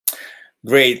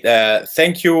Great.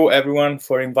 Thank you, everyone,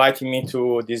 for inviting me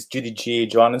to this GDG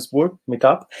Johannesburg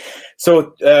meetup.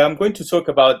 So I'm going to talk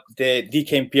about the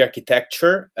DKMP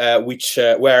architecture,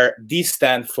 where D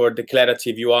stand for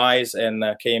Declarative UIs and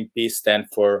KMP stand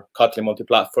for Kotlin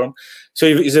MultiPlatform. So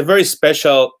it's a very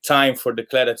special time for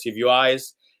Declarative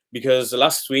UIs because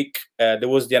last week there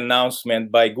was the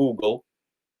announcement by Google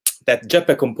that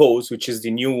Jetpack Compose, which is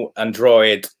the new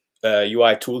Android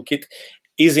UI toolkit,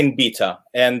 is in beta,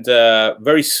 and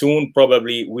very soon,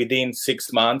 probably within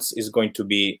 6 months, is going to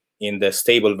be in the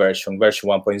stable version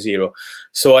 1.0.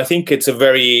 So I think it's a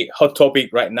very hot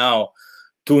topic right now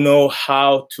to know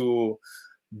how to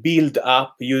build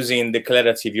up using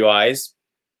declarative UIs,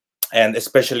 and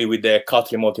especially with the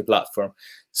Kotlin multi-platform.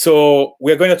 So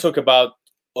we're going to talk about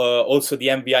also the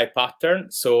MVI pattern.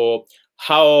 So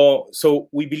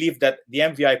we believe that the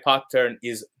MVI pattern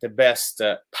is the best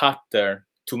pattern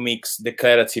to mix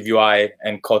declarative UI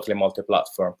and Kotlin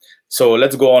multi-platform. So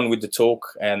let's go on with the talk,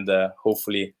 and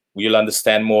hopefully you'll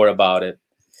understand more about it.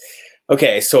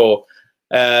 Okay, so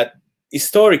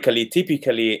historically,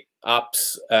 typically,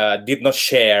 apps did not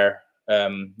share.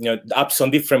 Apps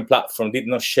on different platforms did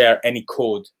not share any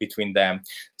code between them.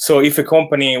 So if a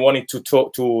company wanted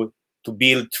to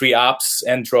build 3 apps,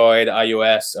 Android,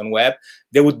 iOS, and web,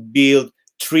 they would build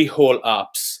 3 whole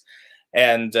apps,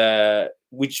 and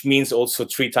which means also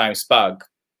 3 times bug.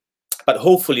 But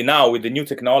hopefully now, with the new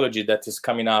technology that is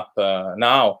coming up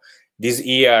now, this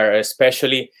year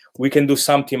especially, we can do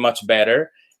something much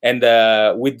better. And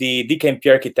with the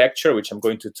DKMP architecture, which I'm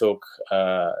going to talk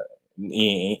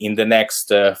in the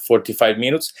next 45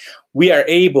 minutes, we are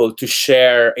able to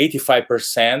share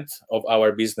 85% of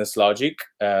our business logic,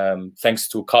 thanks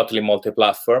to Kotlin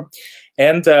multi-platform.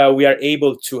 And we are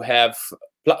able to have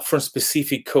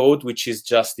platform-specific code, which is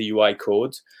just the UI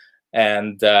code.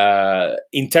 And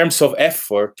in terms of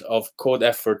effort, of code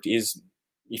effort, is,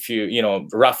 if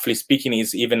roughly speaking,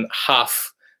 is even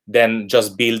half than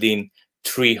just building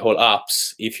 3 whole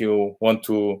apps if you want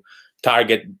to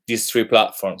target these 3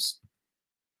 platforms.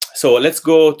 So let's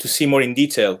go to see more in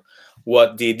detail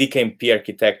what the DKMP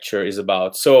architecture is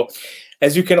about. So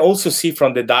as you can also see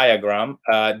from the diagram,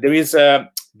 there is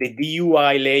the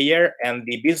DUI layer and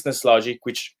the business logic,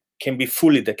 which can be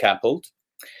fully decoupled.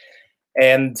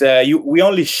 And we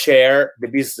only share the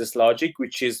business logic,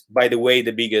 which is, by the way,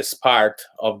 the biggest part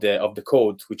of the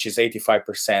code, which is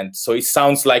 85%. So it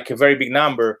sounds like a very big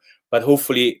number, but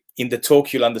hopefully in the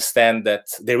talk you'll understand that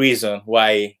the reason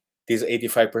why this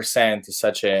 85% is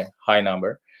such a high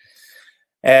number.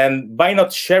 And by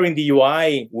not sharing the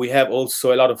UI, we have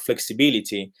also a lot of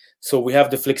flexibility. So we have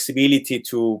the flexibility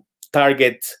to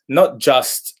target not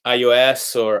just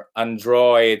iOS or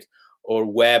Android or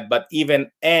web, but even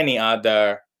any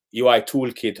other UI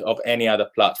toolkit of any other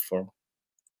platform.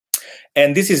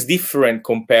 And this is different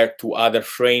compared to other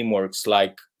frameworks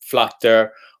like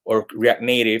Flutter or React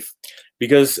Native,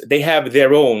 because they have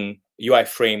their own UI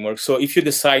framework. So if you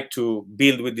decide to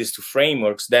build with these 2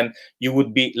 frameworks, then you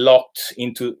would be locked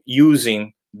into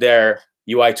using their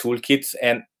UI toolkits.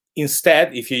 And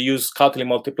instead, if you use Kotlin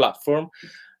multi-platform,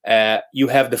 you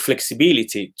have the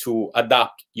flexibility to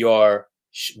adapt your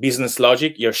business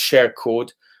logic, your shared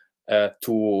code,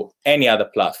 to any other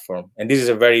platform. And this is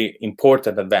a very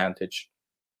important advantage.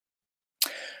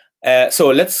 So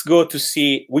let's go to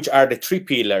see which are the 3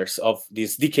 pillars of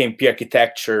this DKMP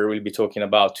architecture we'll be talking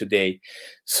about today.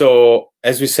 So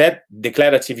as we said,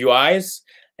 declarative UIs,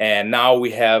 and now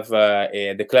we have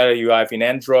a declarative UI in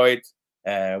Android,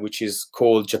 which is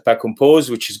called Jetpack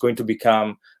Compose, which is going to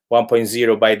become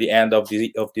 1.0 by the end of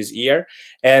this year.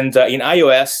 And in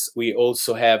iOS, we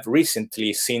also have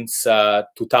recently, since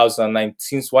 2009,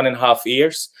 since 1.5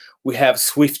 years, we have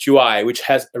Swift UI, which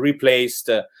has replaced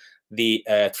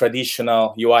the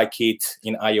traditional UI kit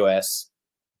in iOS.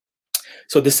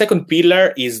 So the second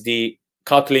pillar is the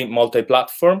Kotlin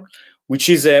multi-platform, which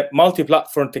is a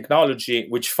multi-platform technology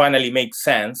which finally makes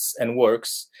sense and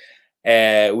works,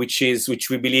 which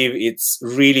we believe it's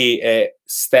really a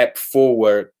step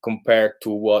forward compared to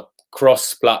what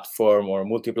cross-platform or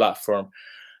multi-platform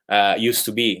used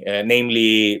to be,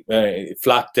 namely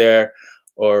Flutter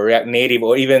or React Native,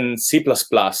 or even C++.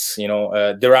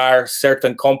 There are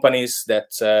certain companies that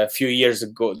a few years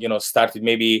ago, started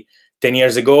maybe 10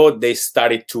 years ago, they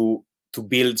started to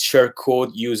build shared code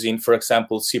using, for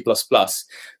example, C++.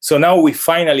 So now we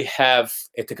finally have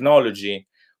a technology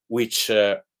which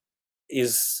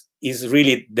is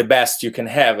really the best you can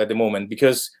have at the moment,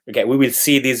 because, okay, we will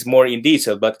see this more in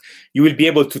detail, but you will be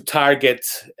able to target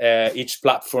each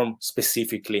platform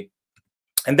specifically.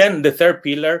 And then the third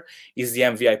pillar is the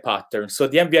MVI pattern. So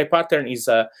the MVI pattern is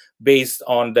based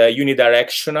on the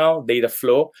unidirectional data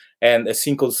flow and a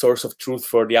single source of truth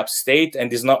for the app state,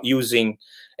 and is not using,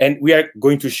 and we are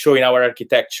going to show in our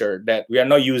architecture that we are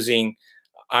not using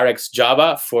RX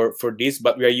Java for this,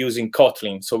 but we are using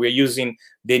Kotlin. So we're using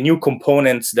the new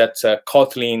components that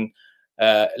Kotlin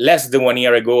less than 1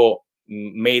 year ago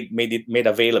made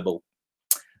available.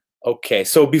 Okay,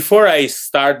 so before I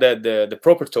start the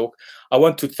proper talk, I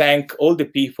want to thank all the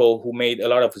people who made a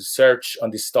lot of research on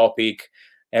this topic,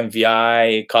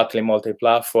 MVI, Kotlin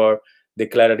multi-platform,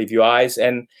 declarative UIs.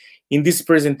 And in this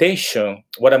presentation,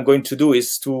 what I'm going to do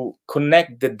is to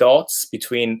connect the dots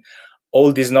between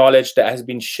all this knowledge that has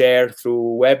been shared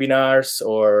through webinars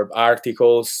or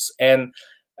articles. And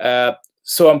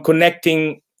so I'm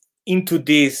connecting into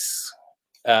this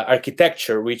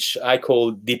architecture, which I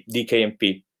call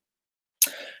DKMP.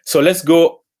 So let's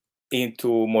go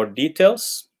into more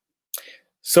details.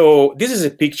 So this is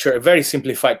a picture, a very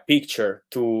simplified picture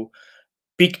to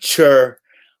picture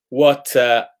what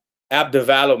app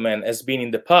development has been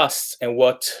in the past and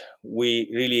what we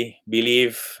really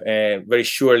believe very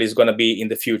surely is going to be in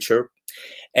the future.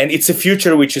 And it's a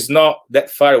future which is not that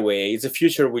far away. It's a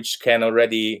future which can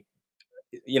already,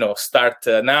 start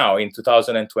now in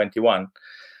 2021.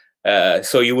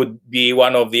 So you would be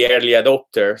one of the early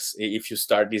adopters if you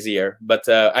start this year. But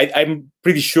I'm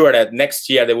pretty sure that next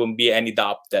year there won't be any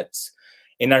doubt that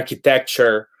an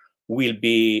architecture will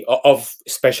be,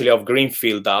 especially of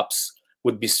greenfield apps,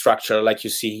 would be structured like you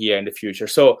see here in the future.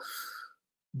 So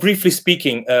briefly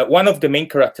speaking, one of the main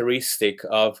characteristics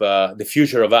of the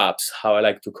future of apps, how I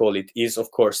like to call it, is,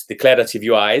 of course, declarative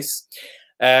UIs,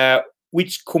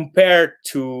 which compared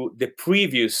to the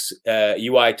previous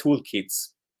UI toolkits,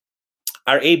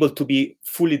 are able to be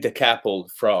fully decoupled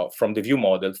from the view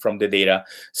model, from the data.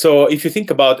 So if you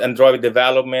think about Android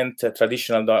development,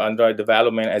 traditional Android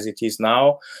development as it is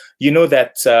now, you know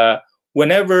that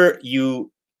whenever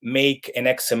you make an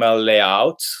XML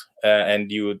layout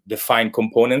and you define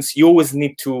components, you always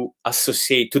need to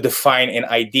define an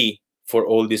ID for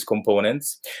all these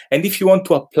components. And if you want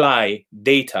to apply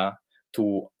data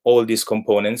to all these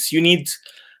components, you need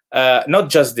not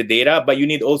just the data, but you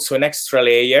need also an extra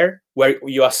layer where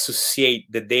you associate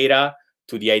the data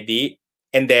to the ID,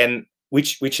 and then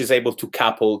which is able to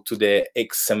couple to the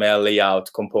XML layout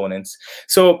components.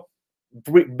 So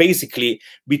basically,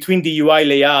 between the UI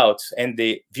layout and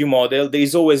the view model, there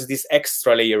is always this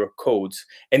extra layer of code.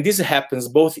 And this happens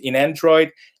both in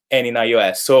Android and in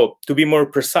iOS. So to be more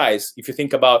precise, if you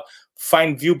think about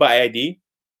find view by ID,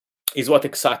 is what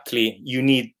exactly you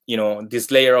need,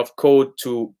 this layer of code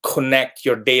to connect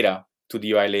your data to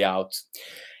the UI layout.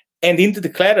 And in the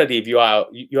declarative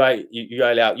UI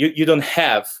layout, you don't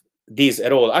have this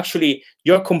at all. Actually,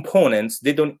 your components,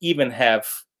 they don't even have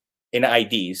an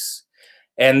IDs.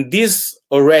 And this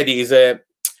already is a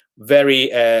very,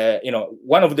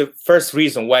 one of the first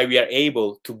reasons why we are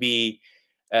able to be,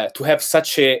 to have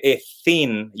such a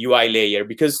thin UI layer,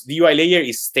 because the UI layer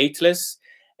is stateless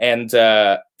and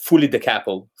fully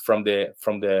decoupled from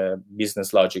the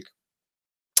business logic.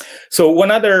 So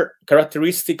one other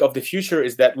characteristic of the future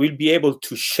is that we'll be able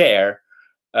to share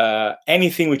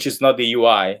anything which is not the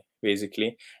UI,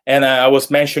 basically. And I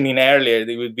was mentioning earlier,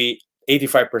 it would be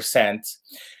 85%.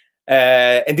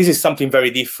 And this is something very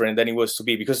different than it was to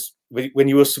be, because when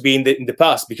it was to be in the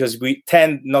past, because we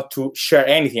tend not to share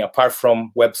anything apart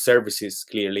from web services,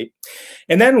 clearly.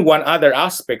 And then one other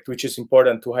aspect which is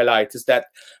important to highlight is that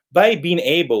by being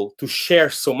able to share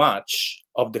so much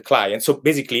of the client, so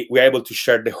basically we're able to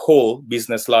share the whole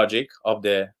business logic of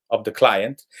the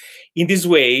client. In this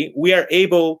way, we are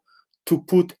able to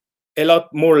put a lot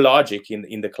more logic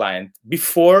in the client.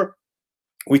 Before,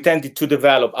 we tended to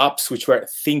develop apps which were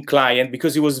thin client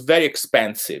because it was very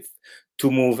expensive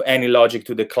to move any logic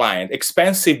to the client.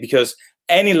 Expensive because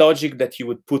any logic that you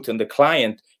would put on the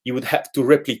client, you would have to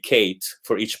replicate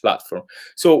for each platform.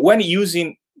 So when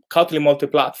using Kotlin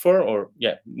multi-platform, or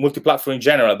multi-platform in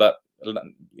general, but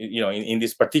in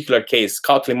this particular case,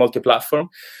 Kotlin multi-platform,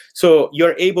 so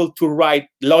you're able to write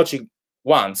logic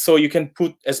once, so you can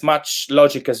put as much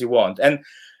logic as you want. And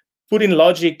putting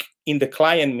logic in the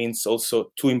client means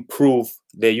also to improve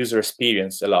the user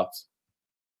experience a lot.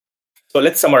 So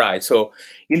let's summarize. So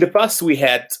in the past, we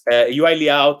had a UI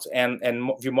layout and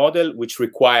view model, which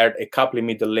required a coupling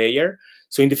middle layer.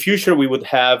 So in the future, we would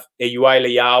have a UI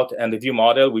layout and a view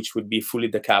model, which would be fully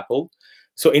decoupled.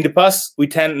 So in the past, we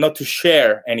tend not to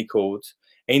share any code.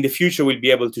 And in the future, we'll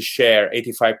be able to share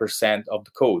 85% of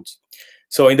the code.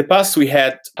 So in the past, we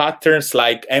had patterns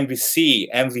like MVC,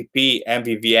 MVP,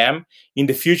 MVVM. In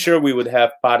the future, we would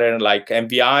have pattern like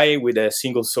MVI with a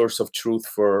single source of truth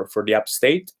for the app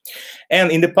state.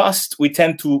 And in the past, we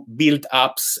tend to build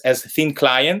apps as thin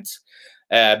clients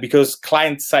because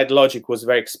client-side logic was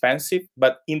very expensive.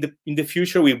 But in the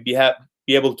future, we'll be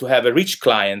able to have a rich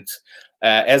client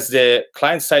as the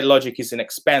client-side logic is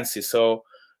inexpensive. So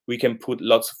we can put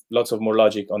lots of more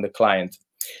logic on the client.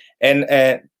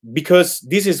 And because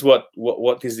this is what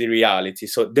is the reality.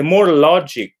 So the more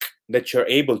logic that you're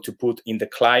able to put in the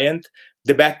client,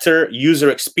 the better user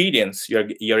experience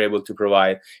you're able to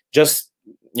provide. Just,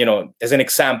 you know, as an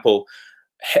example,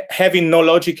 having no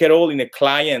logic at all in a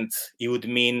client, it would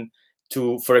mean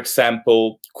to, for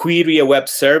example, query a web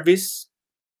service,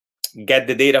 get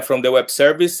the data from the web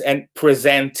service, and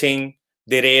presenting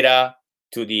the data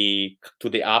to the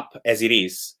app as it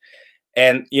is.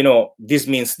 And, you know, this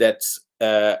means that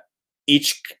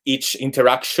each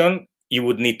interaction, you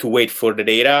would need to wait for the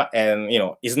data, and, you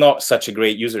know, it's not such a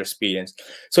great user experience.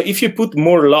 So if you put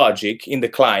more logic in the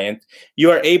client, you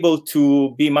are able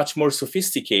to be much more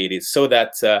sophisticated, so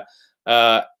that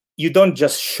you don't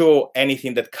just show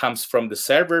anything that comes from the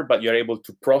server, but you're able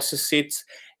to process it,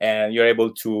 and you're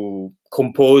able to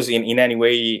compose in any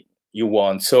way you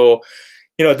want. So,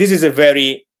 you know, this is a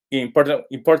very important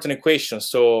equation.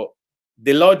 So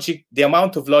the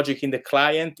amount of logic in the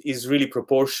client is really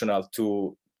proportional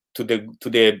to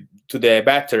the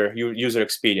better user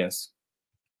experience.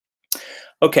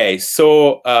 Okay,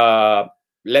 so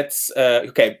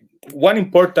okay, one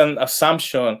important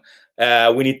assumption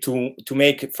we need to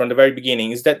make from the very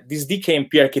beginning is that this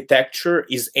DKMP architecture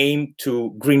is aimed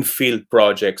to greenfield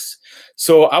projects.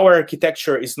 So our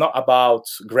architecture is not about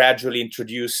gradually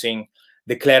introducing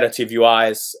declarative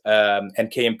UIs and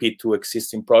KMP to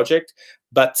existing project,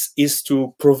 but is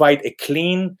to provide a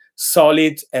clean,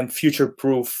 solid, and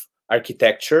future-proof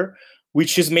architecture,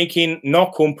 which is making no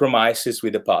compromises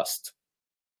with the past.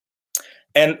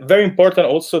 And very important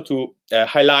also to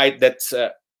highlight that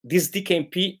this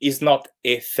DKMP is not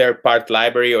a third-party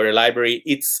library or a library,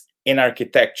 it's an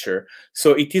architecture.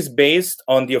 So it is based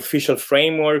on the official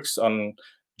frameworks, on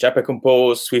Java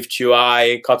Compose, Swift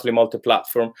UI, Kotlin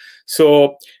MultiPlatform.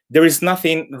 So there is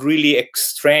nothing really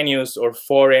extraneous or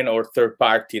foreign or third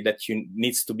party that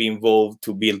needs to be involved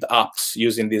to build apps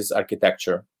using this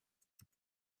architecture.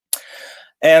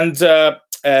 And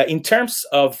in terms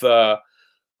of the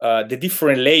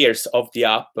different layers of the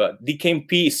app,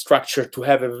 DKMP is structured to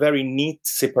have a very neat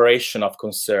separation of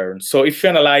concern. So if you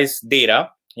analyze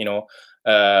data, we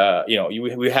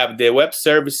have the web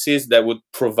services that would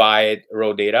provide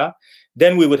raw data.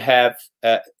 Then we would have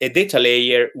a data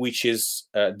layer, which is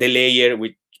the layer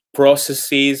which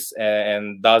processes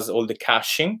and does all the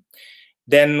caching.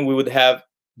 Then we would have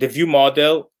the view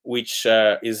model, which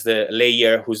is the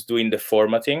layer who's doing the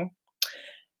formatting.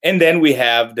 And then we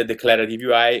have the declarative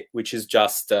UI, which is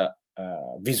just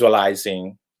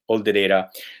visualizing all the data.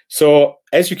 So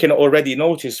as you can already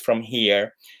notice from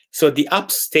here, so the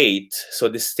app state, so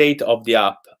the state of the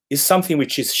app, is something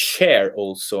which is shared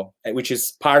also, which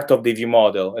is part of the view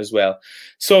model as well.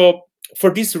 So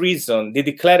for this reason, the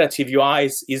declarative UI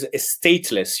is a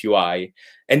stateless UI.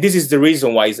 And this is the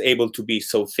reason why it's able to be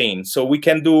so thin. So we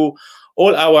can do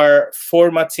all our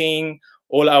formatting,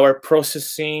 all our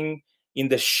processing in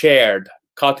the shared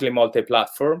Kotlin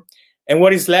multi-platform. And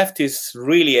what is left is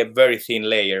really a very thin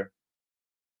layer.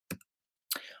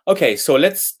 Okay, so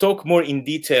let's talk more in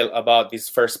detail about this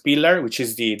first pillar, which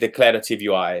is the declarative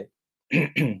UI.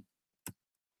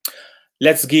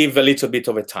 Let's give a little bit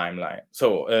of a timeline.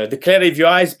 So declarative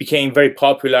UIs became very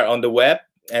popular on the web,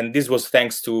 and this was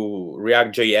thanks to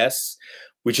React.js,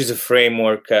 which is a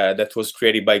framework that was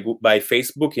created by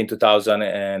Facebook in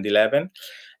 2011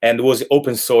 and was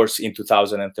open source in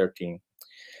 2013.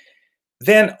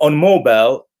 Then on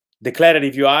mobile,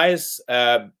 declarative UIs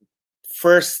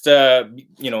first, one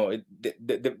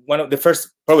of the first,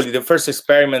 probably the first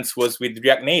experiments was with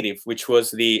React Native, which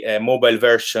was the mobile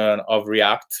version of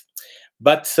React.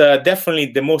 But definitely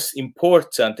the most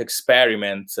important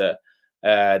experiment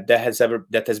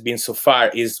that has been so far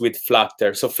is with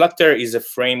Flutter. So Flutter is a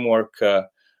framework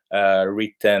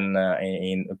written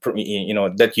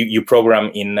that you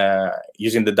program in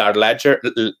using the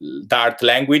Dart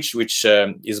language, which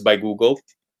is by Google.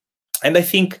 And I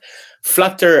think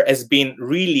Flutter has been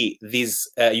really this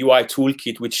UI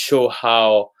toolkit which show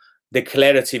how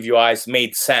declarative UIs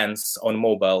made sense on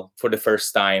mobile for the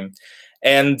first time.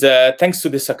 And thanks to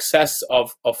the success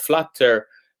of Flutter,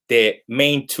 the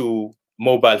main two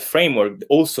mobile framework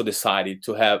also decided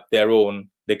to have their own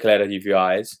declarative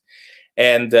UIs.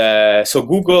 And so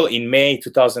Google in May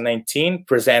 2019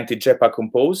 presented Jetpack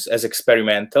Compose as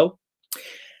experimental.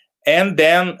 And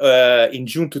then in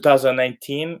June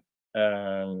 2019,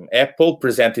 Apple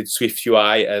presented Swift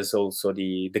UI as also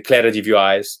the declarative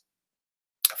UIs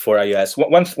for iOS.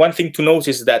 One thing to note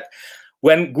is that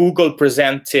when Google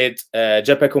presented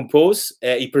Jetpack Compose,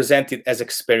 it presented as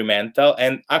experimental.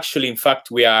 And actually, in fact,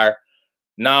 we are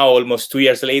now almost 2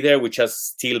 years later, which is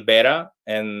still beta.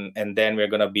 And then we're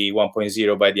going to be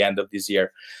 1.0 by the end of this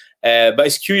year. But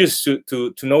it's curious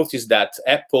to notice that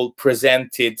Apple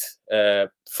presented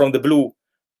from the blue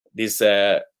this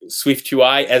Swift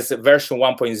UI as version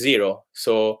 1.0.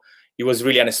 So it was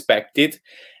really unexpected.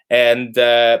 And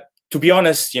to be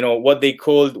honest, what they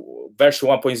called version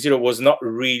 1.0 was not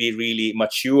really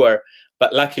mature.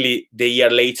 But luckily, the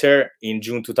year later, in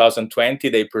June 2020,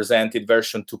 they presented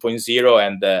version 2.0,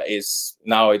 and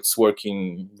now it's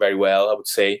working very well, I would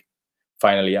say,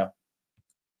 finally, yeah.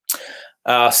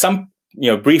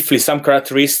 Briefly, some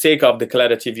characteristic of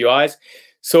declarative UIs.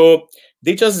 So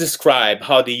they just describe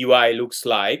how the UI looks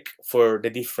like for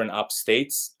the different app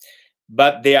states,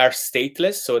 but they are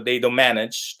stateless, so they don't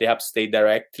manage the app state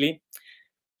directly.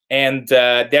 And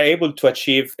they're able to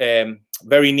achieve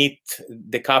very neat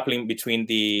decoupling between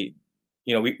the,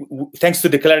 thanks to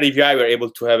declarative UI, we're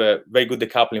able to have a very good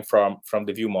decoupling from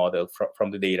the view model, from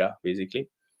the data, basically.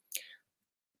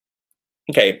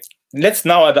 Okay, let's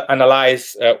now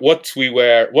analyze what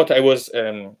I was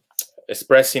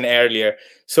expressing earlier.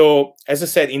 So, as I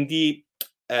said, in the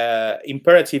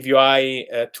imperative UI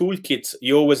toolkit,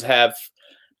 you always have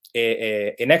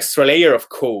an extra layer of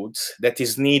code that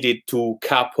is needed to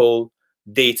couple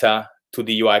data to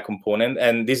the UI component.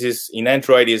 And this is, in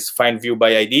Android, is find view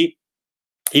by ID.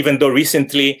 Even though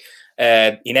recently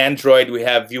in Android, we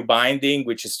have view binding,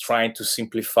 which is trying to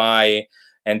simplify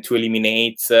and to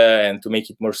eliminate and to make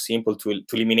it more simple to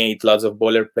eliminate lots of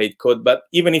boilerplate code. But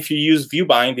even if you use view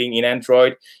binding in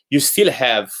Android, you still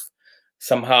have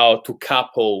somehow to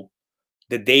couple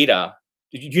the data.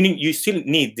 You still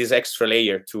need this extra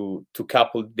layer to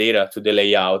couple data to the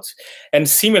layout. And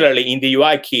similarly, in the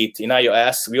UI kit in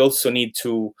iOS, we also need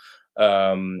to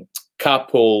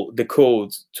couple the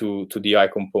code to the UI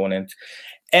component.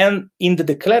 And in the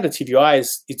declarative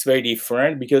UIs, it's very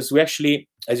different because we actually,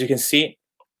 as you can see,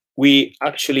 we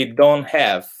actually don't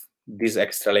have this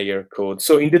extra layer code.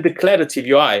 So in the declarative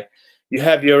UI, you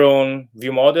have your own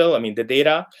view model, the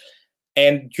data,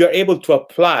 and you're able to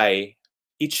apply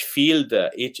each field,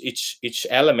 each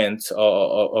element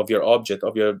of your object,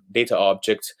 of your data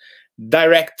object,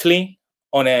 directly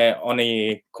on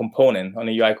a component, on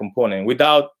a UI component,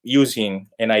 without using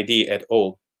an ID at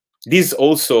all. This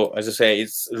also, as I say,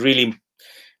 is really,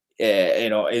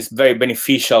 is very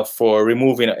beneficial for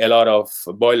removing a lot of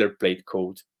boilerplate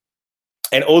code,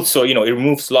 and also, it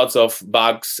removes lots of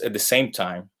bugs at the same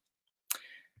time.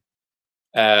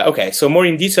 Okay, so more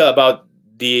in detail about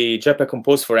the Jetpack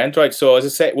Compose for Android. So as I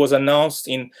said, it was announced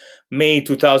in May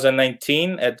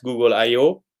 2019 at Google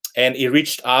I/O, and it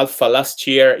reached alpha last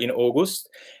year in August,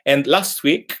 and last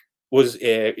week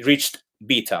it reached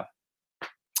beta.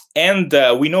 And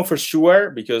we know for sure,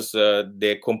 because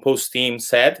the Compose team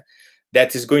said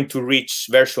that is going to reach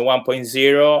version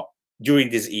 1.0 during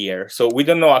this year. So we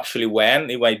don't know actually when.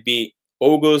 It might be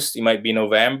August, it might be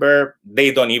November.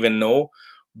 They don't even know.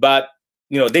 But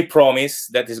they promise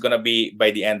that it's going to be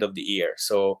by the end of the year.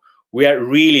 So we are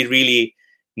really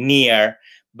near.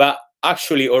 But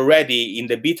actually, already in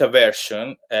the beta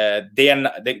version,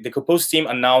 the Compose team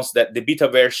announced that the beta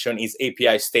version is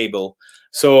API stable.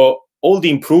 So all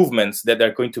the improvements that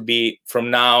are going to be from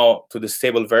now to the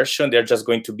stable version, they're just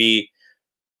going to be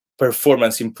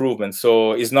performance improvements.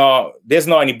 So there's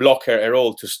not any blocker at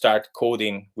all to start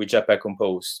coding with Jetpack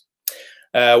Compose.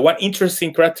 One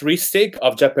interesting characteristic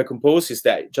of Jetpack Compose is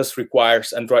that it just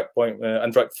requires Android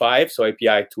 5, so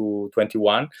API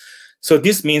 2.21. So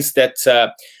this means that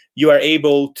you are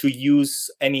able to use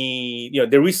any,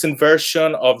 the recent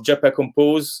version of Jetpack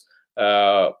Compose,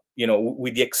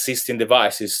 with the existing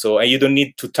devices. So and you don't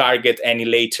need to target any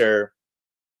later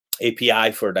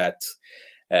API for that.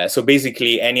 So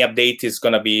basically, any update is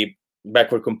going to be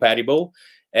backward compatible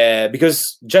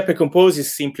because Jetpack Compose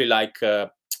is simply like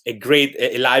a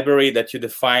library that you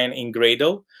define in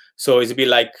Gradle. So it's a bit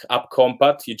like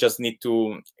AppCompat. You just need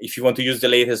to, if you want to use the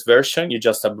latest version, you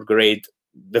just upgrade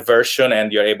the version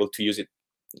and you're able to use it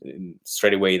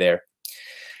straight away there.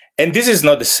 And this is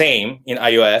not the same in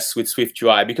iOS with Swift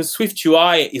UI, because Swift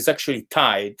UI is actually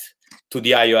tied to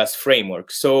the iOS framework.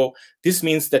 So this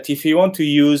means that if you want to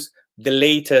use the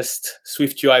latest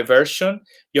Swift UI version,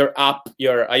 your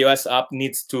iOS app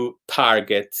needs to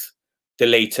target the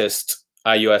latest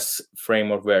iOS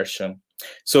framework version.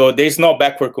 So there's no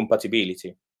backward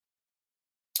compatibility.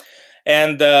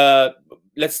 And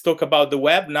let's talk about the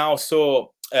web now.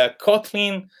 So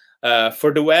Kotlin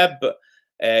for the web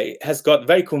has got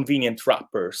very convenient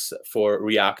wrappers for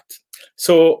React.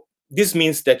 So this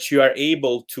means that you are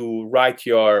able to write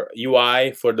your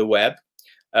UI for the web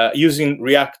using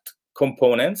React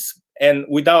components, and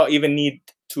without even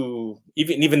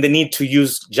the need to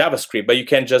use JavaScript, but you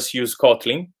can just use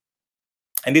Kotlin.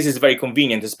 And this is very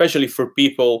convenient, especially for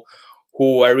people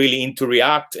who are really into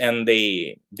React and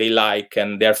they like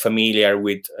and they're familiar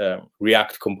with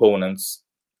React components.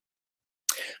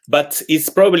 But it's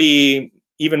probably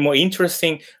even more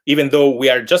interesting, even though we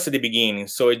are just at the beginning.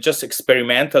 So it's just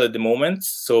experimental at the moment.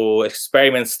 So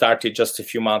experiments started just a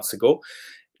few months ago.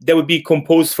 There would be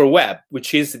Compose for Web,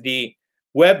 which is the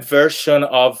web version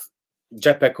of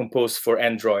Jetpack Compose for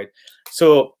Android.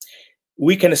 So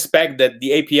we can expect that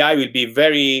the API will be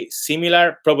very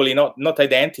similar, probably not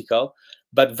identical,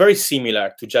 but very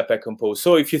similar to Jetpack Compose.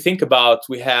 So if you think about,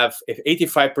 we have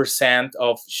 85%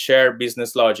 of shared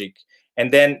business logic,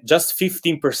 and then just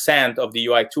 15% of the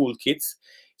UI toolkits.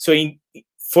 So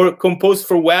for Compose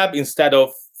for Web, instead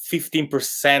of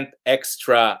 15%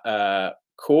 extra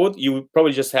code, you would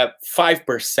probably just have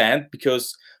 5%,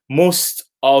 because most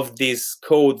of this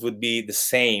code would be the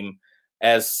same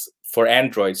as for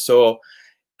Android. So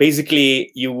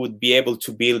basically, you would be able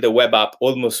to build a web app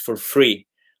almost for free,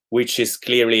 which is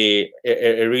clearly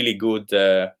a really good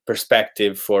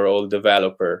perspective for all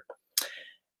developers.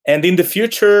 And in the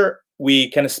future, we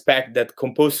can expect that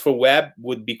Compose for Web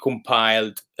would be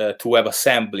compiled to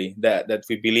WebAssembly, that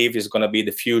we believe is going to be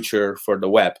the future for the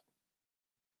web.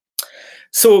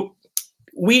 So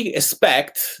we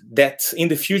expect that in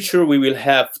the future, we will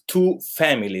have two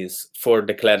families for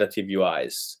declarative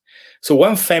UIs. So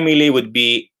one family would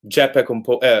be Jetpack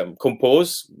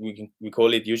Compose, we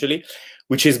call it usually,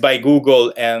 which is by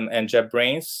Google and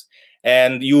JetBrains.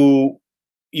 And you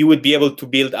would be able to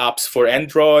build apps for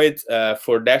Android,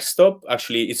 for desktop.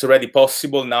 Actually, it's already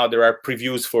possible. Now there are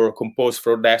previews for Compose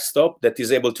for desktop that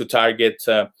is able to target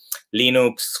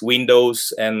Linux,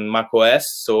 Windows, and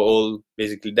macOS. So all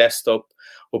basically desktop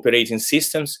operating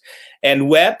systems. And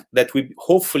web, that we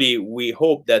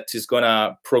hope that is going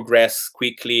to progress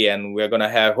quickly, and we're going to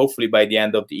have, hopefully by the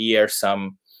end of the year,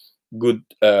 some good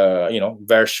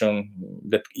version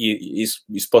that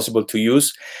is possible to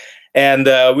use. And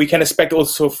we can expect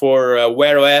also for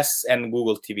Wear OS and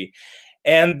Google TV.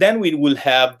 And then we will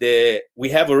have we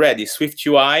have already Swift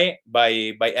UI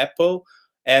by Apple.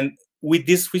 And with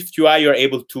this Swift UI, you're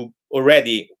able to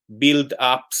already build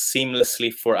apps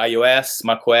seamlessly for iOS,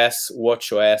 macOS,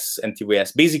 watchOS, and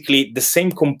tvOS. Basically, the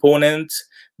same component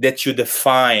that you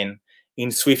define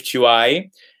in Swift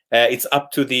UI, it's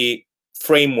up to the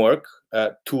framework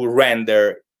to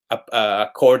render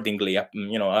accordingly.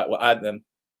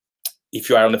 If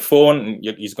you are on the phone,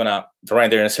 it's gonna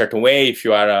render in a certain way. If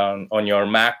you are on your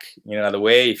Mac, in another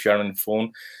way. If you are on the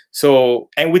phone, so,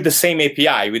 and with the same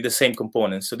API, with the same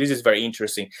components. So this is very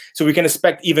interesting. So we can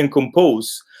expect even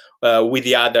Compose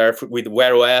with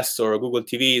Wear OS or Google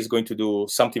TV is going to do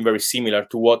something very similar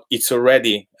to what it's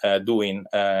already doing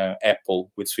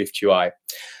Apple with Swift UI.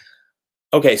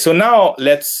 Okay, so now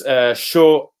let's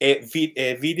show a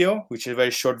video, which is a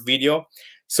very short video.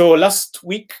 So last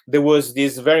week, there was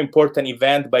this very important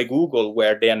event by Google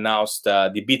where they announced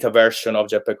the beta version of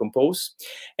Jetpack Compose.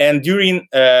 And during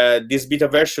this beta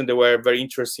version, there were very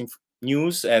interesting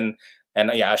news. And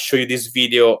yeah, I'll show you this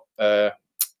video.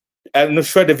 I'm not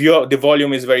sure the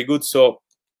volume is very good, so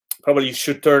probably you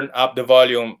should turn up the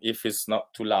volume if it's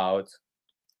not too loud.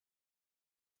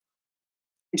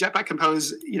 Jetpack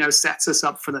Compose, sets us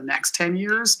up for the next 10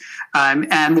 years.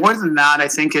 And more than that, I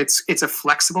think it's a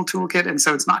flexible toolkit. And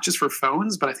so it's not just for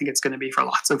phones, but I think it's going to be for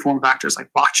lots of form factors like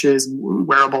watches,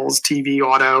 wearables, TV,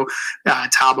 auto,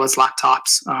 tablets,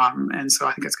 laptops. And so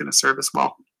I think it's going to serve us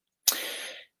well.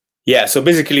 Yeah, so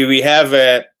basically we have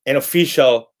an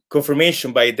official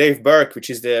confirmation by Dave Burke, which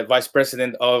is the Vice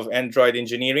President of Android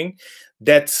Engineering,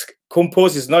 that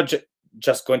Compose is not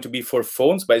just going to be for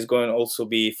phones, but it's going to also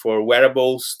be for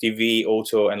wearables, TV,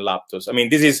 auto, and laptops. I mean,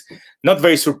 this is not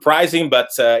very surprising, but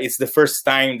it's the first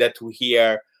time that we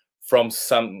hear from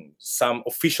some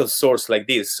official source like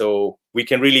this. So we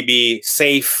can really be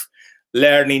safe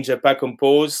learning Jetpack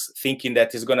Compose, thinking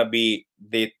that it's going to be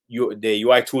the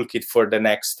UI toolkit for the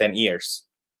next 10 years.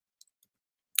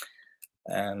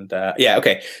 And yeah,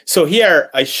 okay. So here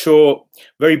I show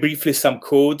very briefly some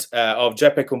code of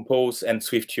Jetpack Compose and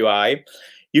Swift UI.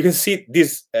 You can see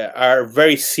these are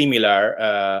very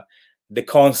similar. the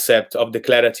concept of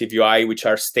declarative UI, which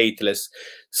are stateless.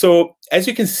 So as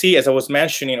you can see, as I was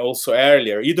mentioning also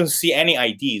earlier, you don't see any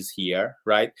IDs here,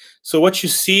 right? So what you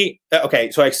see, okay,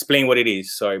 so I explain what it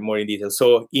is, sorry, more in detail.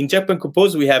 So in Jetpack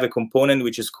Compose, we have a component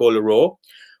which is called a row,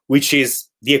 which is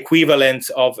the equivalent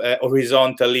of a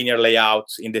horizontal linear layout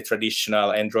in the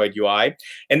traditional Android UI.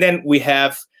 And then we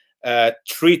have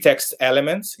 3 text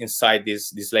elements inside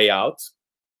this layout.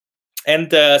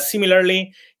 And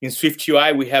similarly, in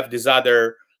SwiftUI, we have this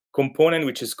other component,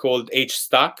 which is called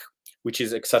hstack, which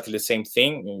is exactly the same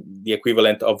thing, the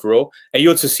equivalent of row. And you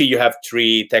also see you have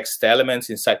 3 text elements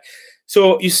inside.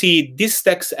 So you see these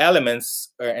text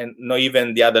elements, and not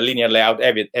even the other linear layout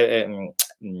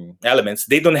elements,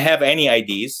 they don't have any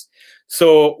IDs.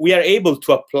 So we are able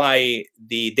to apply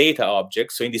the data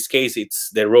object, so in this case,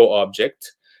 it's the row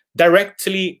object,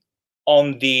 directly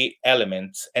on the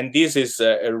element. And this is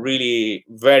a really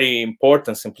very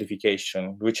important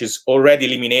simplification, which is already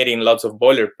eliminating lots of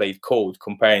boilerplate code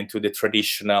comparing to the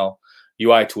traditional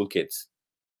UI toolkits.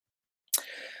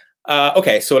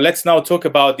 Okay, so let's now talk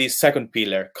about the second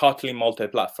pillar, Kotlin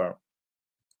multi-platform.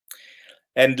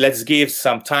 And let's give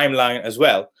some timeline as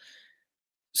well.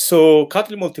 So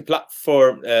Kotlin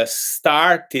multi-platform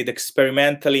started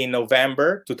experimentally in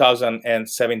November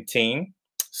 2017.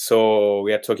 So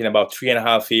we are talking about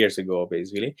 3.5 years ago,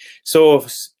 basically. So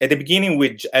at the beginning,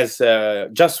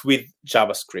 just with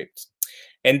JavaScript.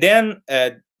 And then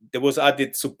there was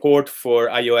added support for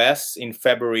iOS in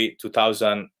February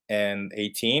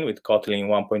 2018 with Kotlin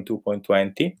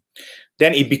 1.2.20.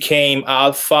 Then it became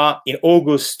alpha in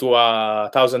August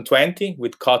 2020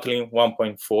 with Kotlin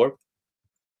 1.4.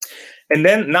 And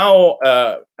then now,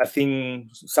 I think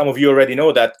some of you already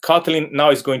know that Kotlin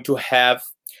now is going to have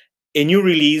a new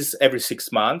release every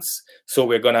 6 months. So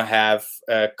we're going to have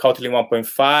Kotlin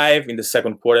 1.5 in the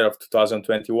second quarter of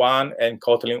 2021 and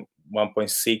Kotlin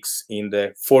 1.6 in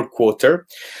the fourth quarter.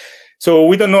 So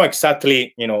we don't know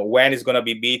exactly, when it's going to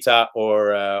be beta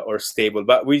or stable,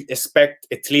 but we expect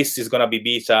at least it's going to be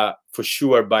beta for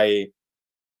sure by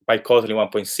Kotlin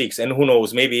 1.6, and who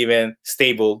knows, maybe even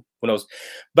stable, who knows.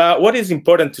 But what is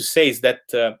important to say is that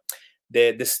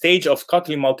the stage of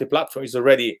Kotlin multi-platform is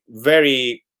already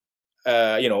very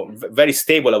very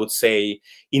stable, I would say,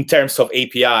 in terms of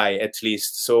API at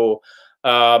least. So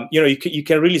you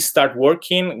can really start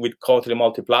working with Kotlin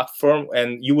multi-platform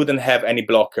and you wouldn't have any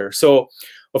blocker. So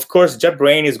of course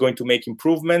JetBrains is going to make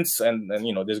improvements, and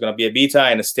there's going to be a beta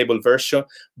and a stable version,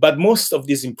 but most of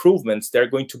these improvements, they're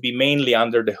going to be mainly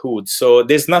under the hood. So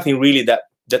there's nothing really that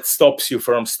stops you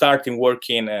from starting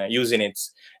working using it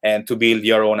and to build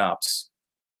your own apps.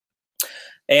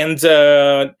 And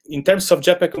in terms of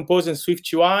Jetpack Compose and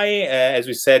SwiftUI, as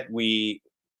we said,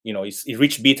 it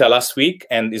reached beta last week,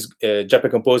 and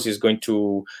Jetpack Compose is going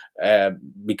to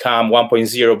become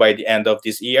 1.0 by the end of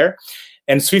this year.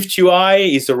 And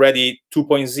SwiftUI is already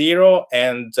 2.0,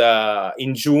 and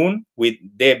in June, with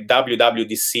the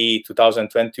WWDC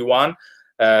 2021,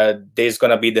 there's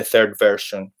going to be the 3rd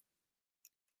version.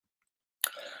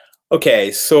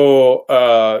 Okay, so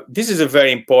this is a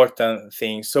very important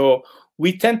thing. So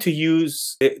we tend to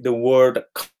use the word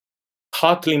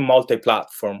Kotlin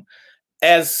multi-platform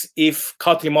as if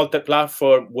Kotlin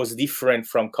multi-platform was different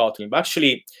from Kotlin. But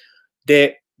actually,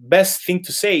 the best thing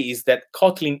to say is that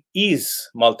Kotlin is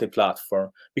multi-platform,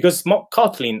 because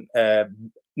Kotlin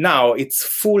now it's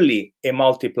fully a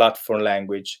multi-platform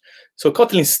language. So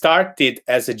Kotlin started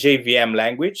as a JVM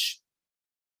language,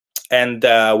 and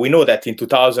we know that in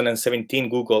 2017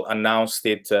 Google announced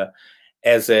it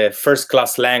as a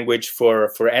first-class language for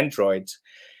Android.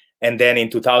 And then in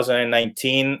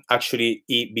 2019, actually,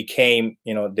 it became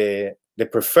the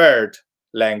preferred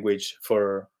language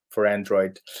for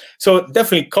Android. So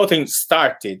definitely Kotlin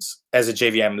started as a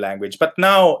JVM language, but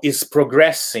now is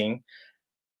progressing.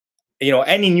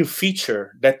 Any new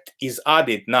feature that is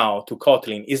added now to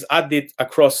Kotlin is added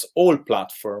across all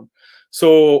platforms.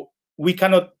 So we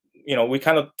cannot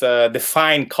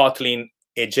define Kotlin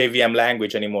a JVM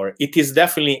language anymore. It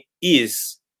definitely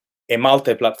is a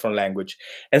multi-platform language,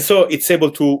 and so it's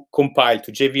able to compile to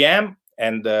JVM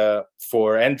and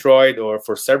for Android or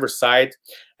for server side,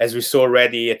 as we saw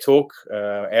already a talk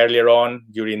earlier on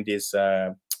during this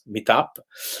meetup,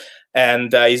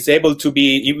 and is able to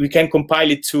be. We can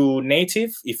compile it to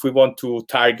native if we want to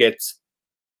target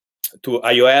to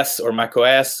iOS or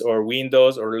macOS or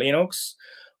Windows or Linux.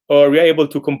 Or we are able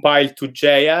to compile to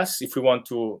JS if we want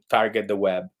to target the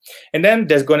web. And then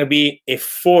there's going to be a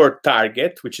 4th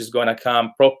target, which is going to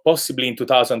come possibly in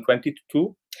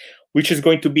 2022, which is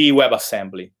going to be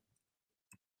WebAssembly.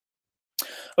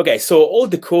 Okay, so all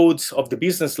the codes of the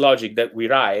business logic that we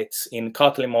write in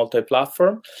Kotlin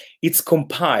multi-platform, it's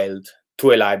compiled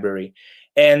to a library.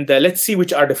 And let's see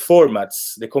which are the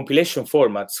formats, the compilation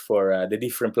formats for the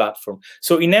different platforms.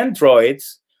 So in Android,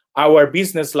 our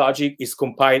business logic is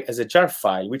compiled as a jar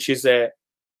file, which is a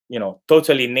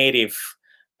totally native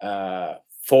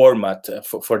format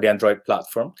for the Android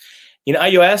platform. In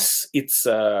iOS, it's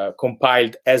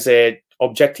compiled as a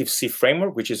Objective-C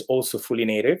framework, which is also fully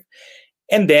native.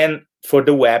 And then for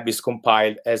the web is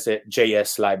compiled as a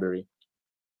JS library.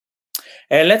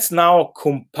 And let's now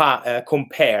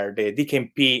compare the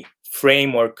DKMP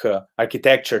framework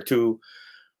architecture to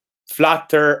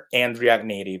Flutter and React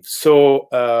Native. So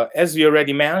as we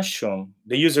already mentioned,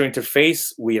 the user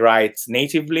interface we write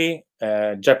natively,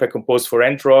 Jetpack Compose for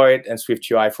Android and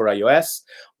SwiftUI for iOS,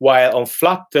 while on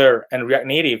Flutter and React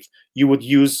Native, you would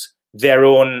use their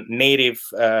own native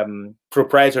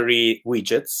proprietary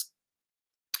widgets.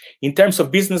 In terms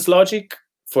of business logic,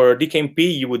 for DKMP,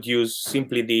 you would use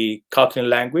simply the Kotlin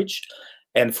language,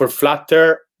 and for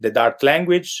Flutter, the Dart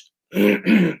language,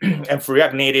 and for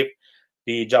React Native,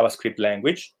 the JavaScript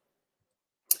language.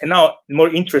 And now, more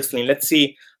interestingly, let's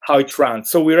see how it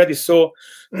runs. So we already saw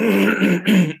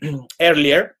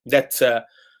earlier that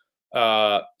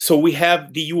so we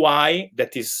have the UI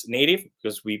that is native,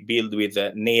 because we build with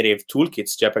native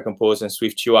toolkits, Jetpack Compose and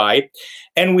SwiftUI,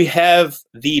 and we have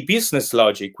the business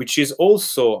logic, which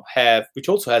also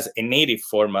has a native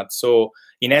format. So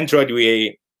in Android,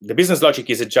 the business logic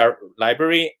is a jar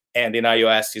library, and in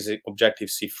iOS is an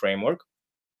Objective-C framework,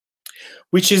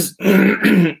 which is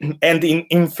and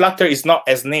in Flutter is not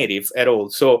as native at all.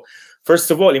 So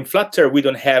first of all, in Flutter we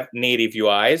don't have native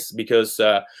UIs, because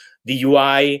the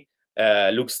UI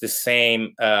looks the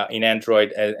same in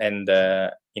Android and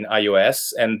in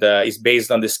iOS, and is based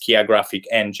on the Skia graphic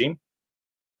engine.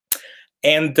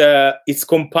 And it's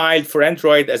compiled for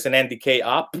Android as an NDK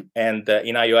app, and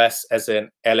in iOS as an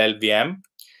LLVM.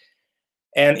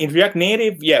 And in React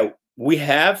Native, yeah, we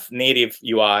have native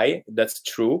UI, that's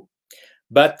true.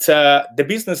 But the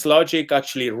business logic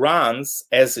actually runs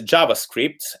as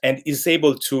JavaScript and is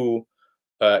able to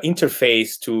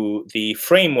interface to the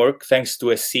framework thanks to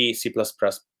a C++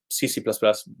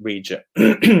 bridge.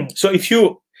 So if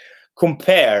you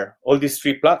compare all these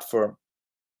three platforms,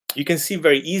 you can see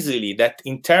very easily that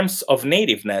in terms of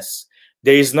nativeness,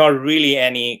 there is not really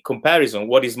any comparison.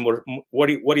 What is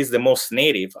the most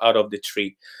native out of the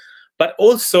three? But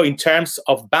also in terms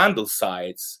of bundle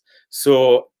size.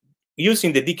 So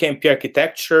using the DKMP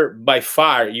architecture, by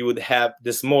far you would have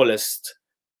the smallest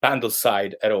bundle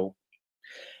size at all.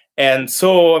 And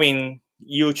so, I mean,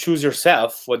 you choose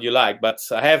yourself what you like, but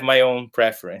I have my own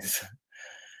preference.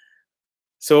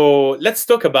 So let's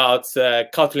talk about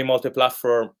Kotlin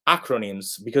multi-platform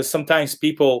acronyms, because sometimes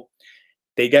people,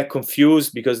 they get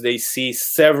confused because they see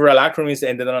several acronyms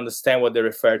and they don't understand what they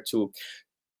refer to.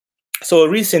 So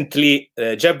recently,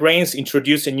 JetBrains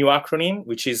introduced a new acronym,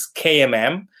 which is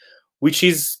KMM, which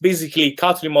is basically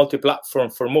Kotlin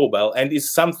multi-platform for mobile, and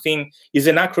is an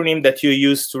acronym that you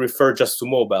use to refer just to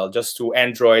mobile, just to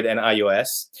Android and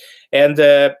iOS.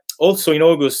 And also in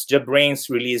August, JetBrains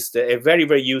released a very,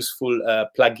 very useful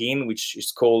plugin, which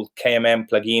is called KMM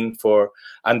plugin for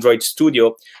Android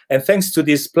Studio. And thanks to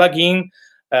this plugin,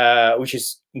 which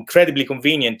is incredibly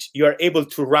convenient, you are able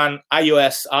to run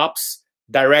iOS apps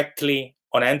directly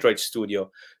on Android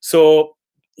Studio. So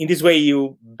in this way,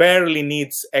 you barely need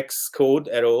Xcode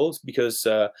at all, because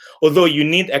although you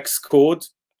need Xcode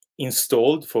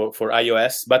installed for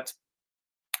iOS, but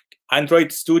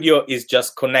Android Studio is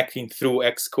just connecting through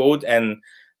Xcode,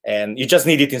 and you just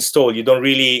need it installed. You don't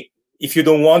really, if you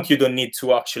don't want, you don't need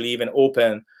to actually even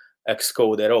open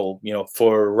Xcode at all,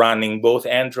 for running both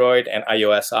Android and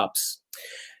iOS apps.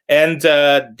 And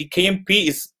the KMP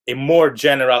is a more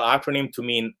general acronym to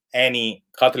mean any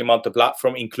Kotlin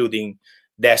multi-platform, including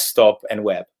desktop and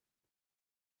web.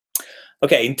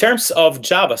 Okay, in terms of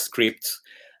JavaScript,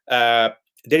 there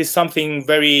is something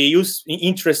very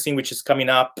interesting which is coming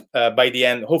up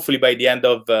hopefully by the end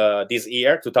of this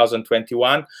year,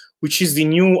 2021, which is the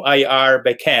new IR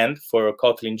backend for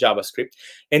Kotlin JavaScript.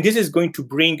 And this is going to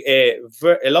bring a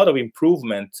lot of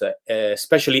improvement,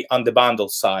 especially on the bundle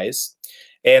size.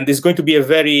 And it's going to be a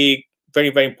very, very,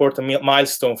 very important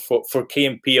milestone for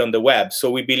KMP on the web.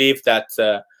 So we believe that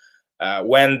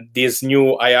when this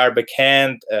new IR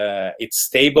backend it's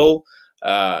stable,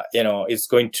 it's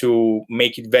going to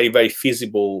make it very, very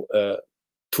feasible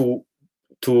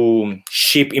to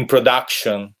ship in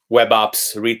production web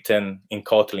apps written in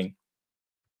Kotlin.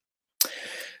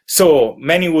 So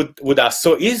many would ask,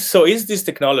 so is this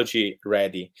technology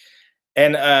ready?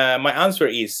 And my answer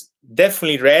is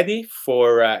definitely ready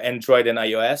for Android and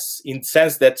iOS, in the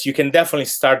sense that you can definitely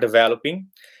start developing.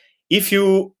 If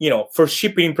you know, for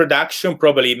shipping in production,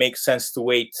 probably it makes sense to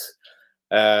wait,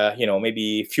 you know,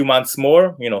 maybe a few months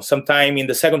more. You know, sometime in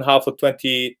the second half of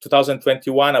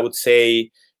 2021, I would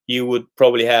say you would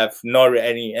probably have not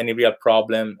any real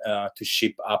problem to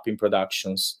ship up in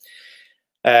productions.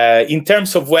 In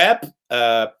terms of web,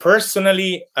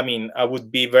 personally, I mean, I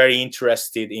would be very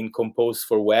interested in Compose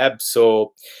for web.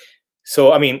 So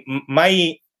I mean,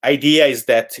 my idea is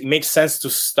that it makes sense to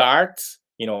start,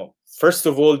 you know, first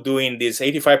of all, doing this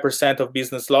 85% of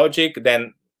business logic,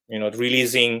 then, you know,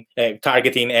 releasing,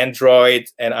 targeting Android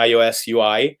and iOS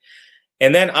UI.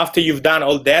 And then after you've done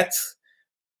all that,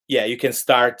 yeah, you can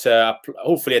start,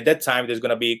 hopefully at that time, there's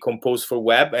going to be Compose for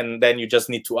web, and then you just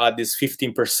need to add this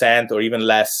 15% or even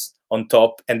less on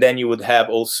top, and then you would have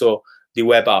also the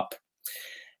web app.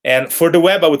 And for the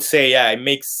web, I would say, yeah, it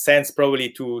makes sense probably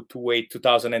to wait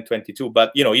 2022,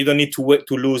 but, you know, you don't need to wait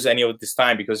to lose any of this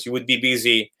time, because you would be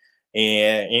busy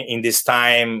in this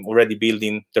time already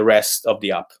building the rest of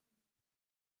the app.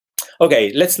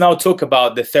 Okay, let's now talk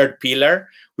about the third pillar,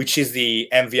 which is the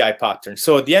MVI pattern.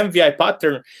 So the MVI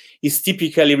pattern is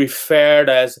typically referred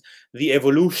as the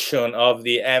evolution of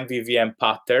the MVVM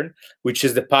pattern, which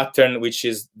is the pattern which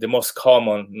is the most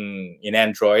common in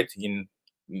Android, in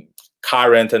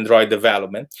current Android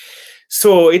development.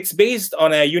 So it's based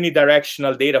on a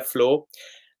unidirectional data flow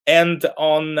and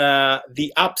on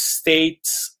the app state,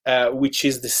 which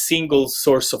is the single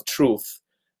source of truth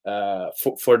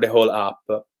for the whole app.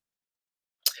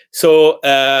 So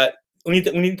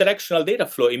unidirectional data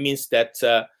flow, it means that,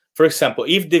 for example,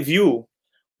 if the view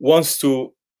wants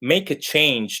to make a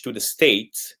change to the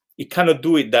state, it cannot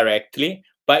do it directly,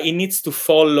 but it needs to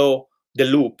follow the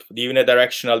loop, the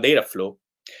unidirectional data flow.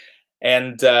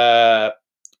 And,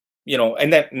 you know,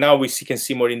 and then now we can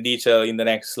see more in detail in the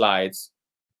next slides.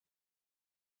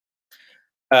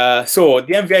 So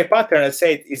the MVI pattern, as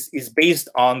I said, is based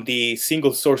on the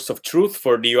single source of truth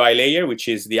for the UI layer, which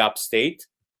is the app state.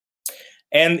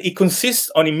 And it consists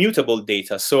on immutable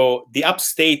data. So the app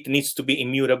state needs to be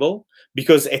immutable,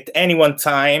 because at any one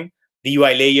time, the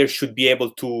UI layer should be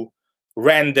able to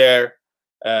render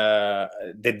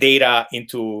the data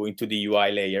into the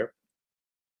UI layer.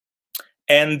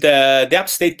 And the app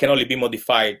state can only be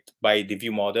modified by the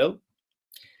view model.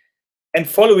 And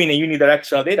following a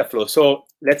unidirectional data flow. So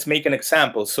let's make an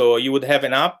example. So you would have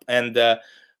an app, and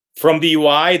from the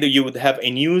UI, you would have a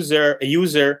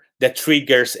user that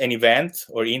triggers an event,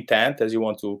 or intent, as you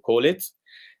want to call it.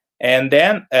 And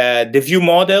then the view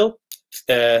model,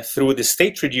 through the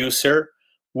state reducer,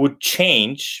 would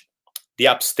change the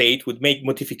app state, would make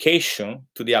modification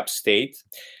to the app state.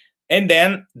 And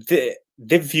then the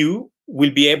view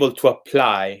will be able to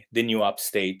apply the new app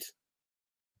state.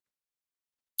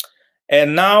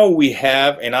 And now we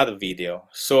have another video.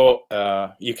 So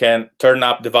you can turn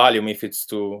up the volume if it's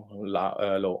too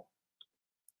low.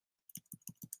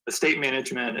 The state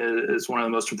management is one of the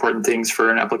most important things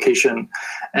for an application.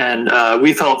 And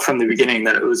we felt from the beginning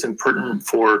that it was important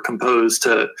for Compose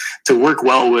to work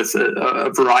well with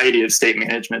a variety of state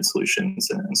management solutions.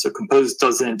 And so Compose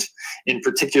doesn't, in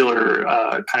particular,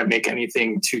 kind of make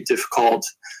anything too difficult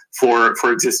for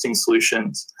existing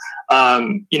solutions.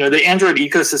 You know, the Android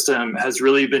ecosystem has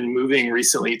really been moving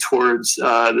recently towards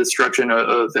this direction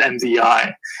of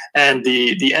MVI, and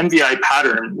the MVI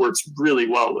pattern works really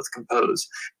well with Compose.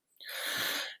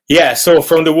 Yeah, so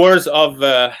from the words of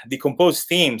the Compose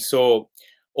team, so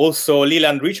also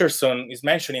Leland Richardson is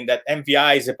mentioning that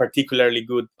MVI is a particularly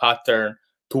good pattern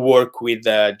to work with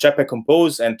JPEG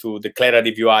Compose and to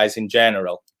declarative UIs in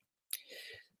general.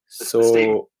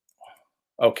 So,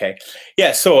 okay.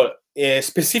 Yeah, so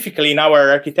specifically in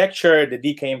our architecture, the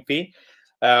DKMP,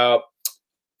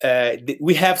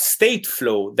 we have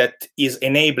Stateflow that is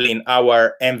enabling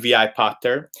our MVI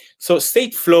pattern. So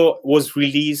Stateflow was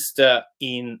released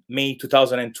in May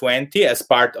 2020 as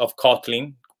part of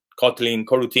Kotlin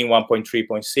Coroutine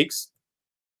 1.3.6.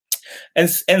 And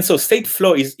so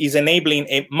Stateflow is enabling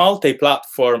a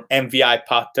multi-platform MVI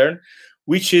pattern,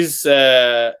 which is, you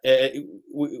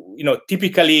know,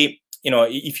 typically, you know,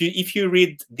 if you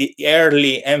read the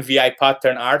early MVI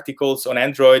pattern articles on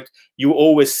Android, you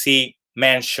always see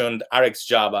mentioned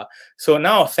RxJava. So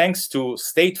now, thanks to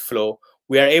Stateflow,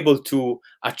 we are able to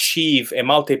achieve a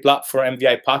multi-platform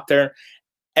MVI pattern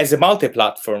as a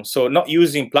multi-platform. So not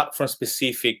using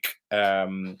platform-specific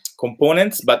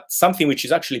components, but something which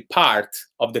is actually part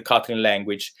of the Kotlin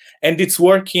language. And it's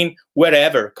working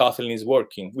wherever Kotlin is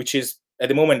working, which is at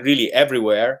the moment really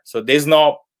everywhere. So there's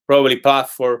no probably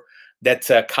platform that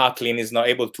Kotlin is not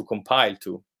able to compile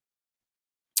to.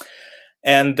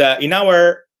 And in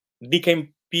our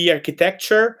DKMP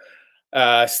architecture,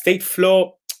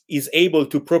 Stateflow is able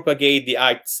to propagate the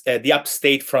up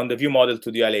state from the view model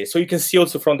to the ULA. So you can see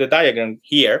also from the diagram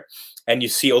here, and you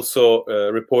see also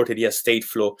reported here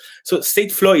Stateflow. So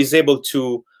Stateflow is able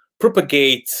to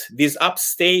propagate this up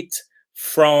state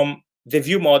from the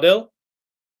view model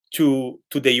to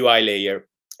the UI layer.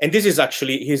 And this is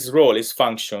actually his role, his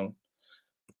function.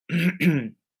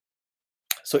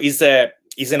 So he's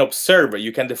an observer.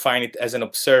 You can define it as an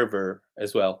observer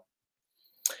as well.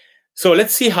 So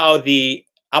let's see how the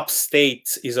app state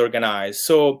is organized.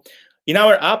 So in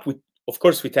our app, of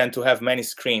course, we tend to have many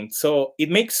screens. So it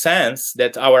makes sense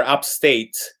that our app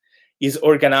state is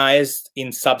organized in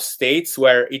substates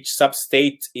where each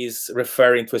substate is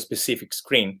referring to a specific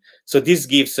screen. So this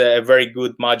gives a very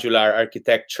good modular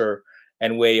architecture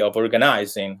and way of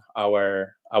organizing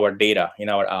our data in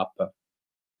our app.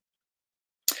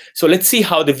 So let's see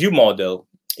how the view model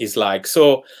is like.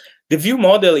 So the view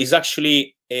model is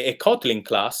actually a Kotlin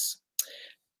class.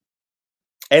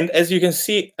 And as you can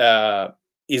see,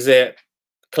 is a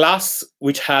class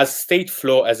which has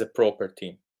Stateflow as a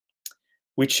property,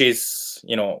 which is,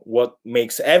 what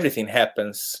makes everything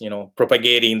happens,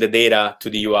 propagating the data to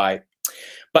the UI.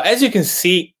 But as you can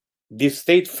see, this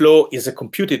Stateflow is a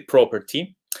computed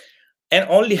property and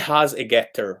only has a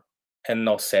getter and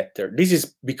no setter. This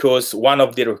is because one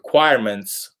of the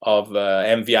requirements of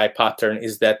MVI pattern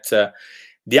is that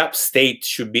the app state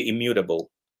should be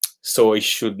immutable, so it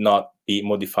should not be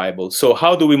modifiable. So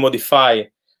how do we modify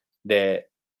the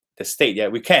state? Yeah,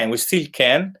 we still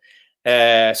can.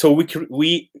 So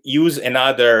we use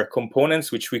another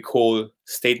components which we call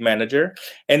state manager,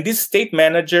 and this state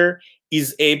manager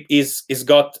is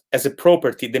got as a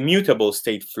property the mutable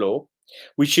Stateflow,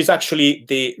 which is actually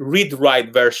the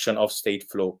read-write version of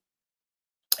Stateflow.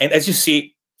 And as you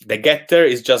see, the getter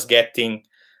is just getting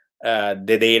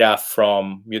the data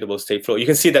from mutable Stateflow. You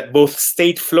can see that both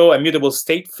Stateflow and mutable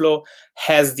Stateflow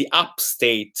has the up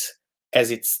state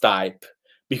as its type,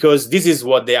 because this is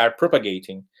what they are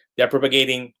propagating. They are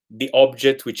propagating the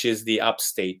object, which is the up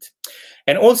state.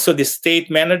 And also the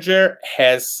state manager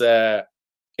has a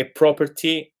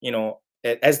property,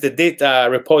 as the data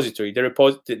repository, the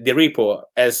repo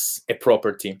as a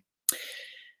property.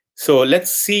 So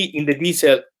let's see in the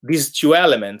detail these two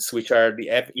elements, which are the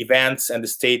events and the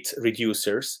state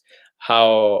reducers,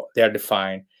 how they are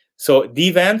defined. So the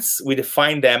events, we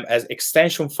define them as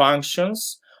extension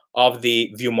functions of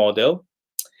the view model.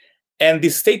 And the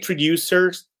state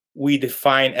reducers, we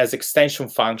define as extension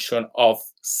function of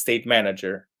state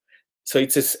manager. So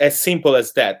it's as simple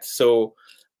as that. So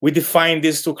we define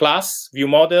these two classes, view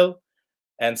model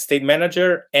and state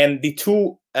manager, and the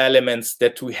two elements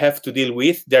that we have to deal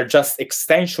with, they're just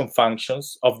extension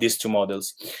functions of these two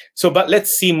models. So, but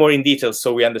let's see more in detail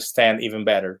so we understand even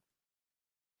better.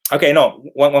 Okay, no,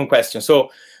 one question. So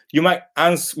you might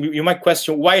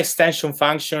question why extension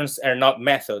functions are not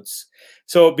methods.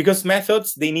 So because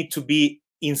methods, they need to be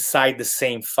inside the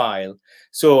same file.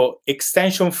 So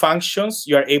extension functions,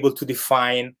 you are able to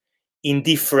define in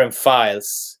different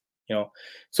files,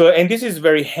 So, and this is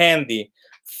very handy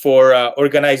for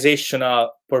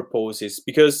organizational purposes,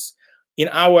 because in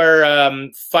our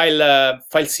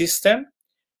file system,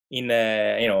 in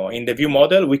the view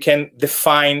model, we can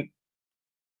define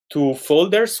two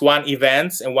folders, one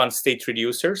events and one state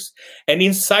reducers. And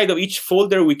inside of each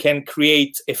folder, we can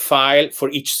create a file for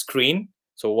each screen.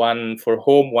 So one for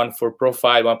home, one for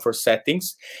profile, one for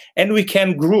settings. And we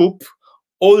can group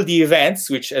all the events,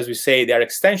 which, as we say, they are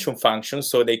extension functions,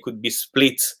 so they could be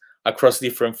split across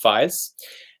different files.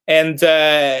 And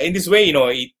in this way,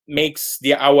 it makes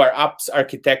our apps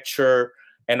architecture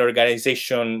and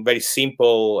organization very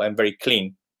simple and very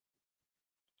clean.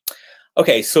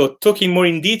 Okay, so talking more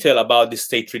in detail about the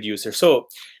state reducer. So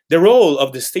the role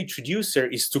of the state reducer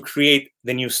is to create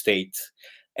the new state,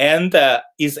 and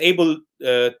is able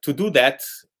to do that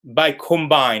by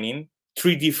combining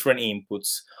three different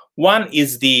inputs. One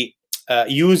is the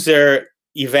user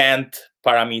event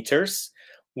parameters,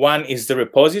 one is the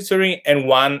repository, and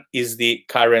one is the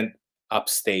current app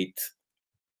state.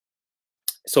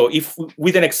 So if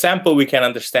with an example, we can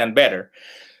understand better.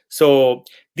 So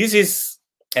this is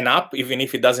an app, even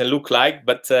if it doesn't look like,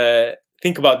 but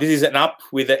think about this is an app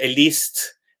with a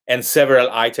list and several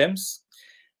items.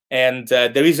 And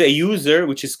there is a user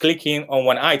which is clicking on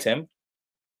one item,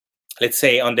 let's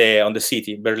say on the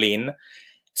city, Berlin.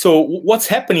 So what's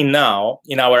happening now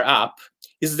in our app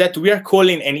is that we are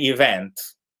calling an event.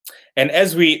 And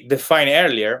as we defined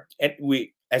earlier,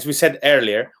 as we said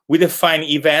earlier, we define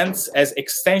events as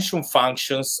extension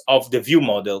functions of the view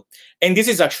model. And this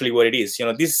is actually what it is. You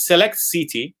know, this select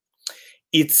city,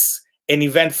 it's an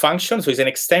event function, so it's an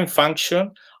extend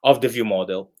function of the view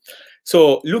model.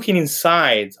 So looking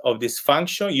inside of this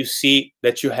function, you see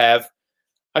that you have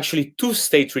actually two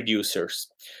state reducers.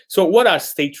 So what are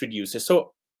state reducers?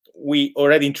 So we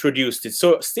already introduced it.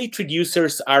 So state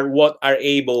reducers are what are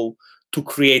able to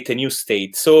create a new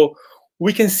state. So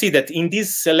we can see that in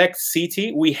this select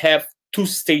city, we have two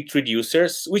state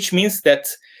reducers, which means that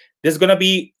there's going to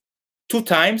be 2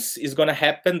 times is going to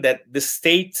happen that the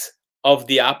state of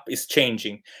the app is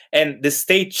changing. And the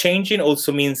state changing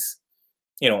also means,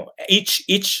 you know, each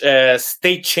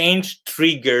state change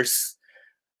triggers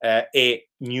a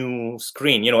new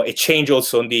screen, you know, a change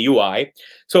also on the UI.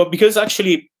 So because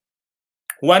actually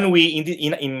when we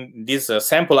in this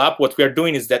sample app, what we are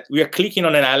doing is that we are clicking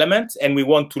on an element and we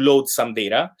want to load some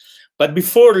data. But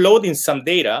before loading some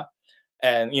data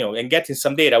and getting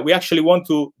some data, we actually want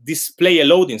to display a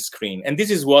loading screen. And this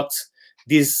is what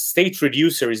this state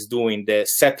reducer is doing, the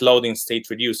set loading state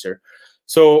reducer.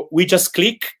 So we just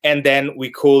click and then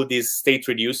we call this state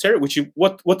reducer, which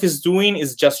what is doing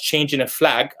is just changing a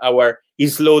flag, our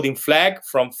isLoading flag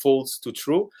from false to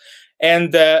true.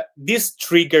 And this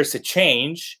triggers a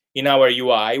change in our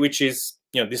UI, which is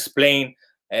displaying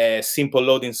a simple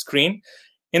loading screen.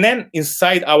 And then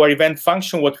inside our event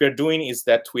function, what we are doing is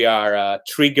that we are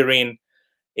triggering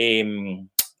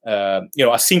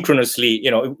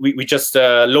asynchronously. We just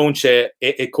launch a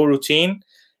coroutine,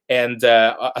 and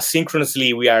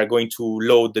asynchronously we are going to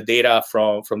load the data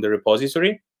from the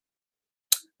repository,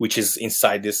 which is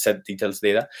inside this set details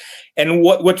data. And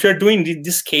what we're doing in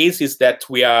this case is that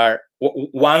we are,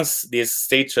 once this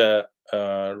state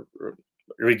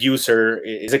reducer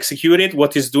is executed,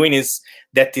 what is doing is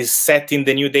that is setting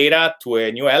the new data to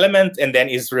a new element and then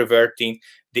is reverting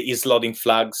the isLoading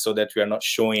flag so that we are not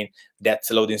showing that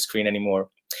loading screen anymore.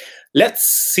 Let's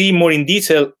see more in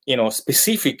detail,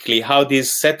 specifically how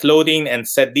these set loading and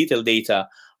set detail data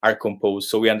are composed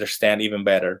so we understand even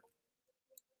better.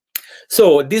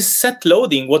 So this set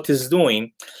loading, what is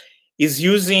doing is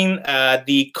using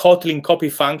the Kotlin copy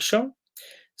function.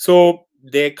 So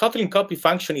the Kotlin copy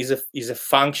function is a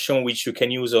function which you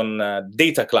can use on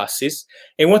data classes.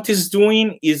 And what it's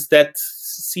doing is that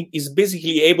is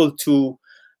basically able to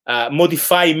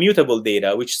modify mutable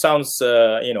data, which sounds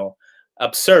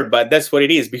absurd, but that's what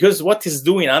it is. Because what it's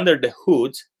doing under the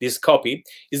hood, this copy,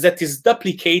 is that it's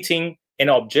duplicating an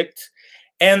object.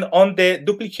 And on the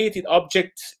duplicated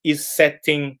object is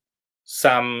setting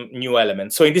some new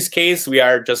element. So in this case, we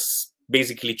are just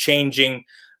basically changing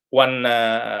one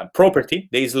property,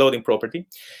 the isLoading property.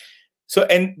 So,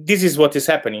 and this is what is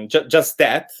happening, just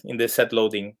that in the set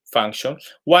loading function.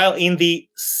 While in the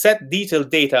set detail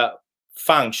data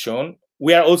function,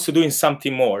 we are also doing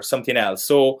something more, something else.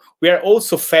 So we are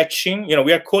also fetching,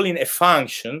 we are calling a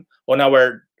function on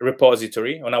our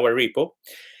repository, on our repo,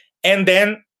 and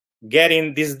then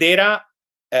getting this data.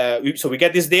 So we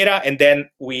get this data and then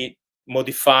we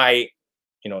modify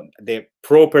the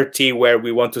property where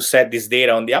we want to set this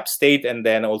data on the app state and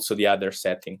then also the other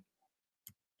setting.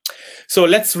 So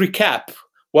let's recap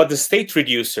what the state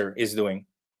reducer is doing.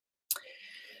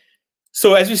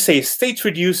 So as we say, state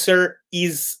reducer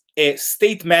is a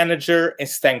state manager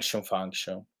extension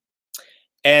function.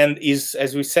 And is,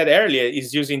 as we said earlier,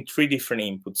 is using 3 different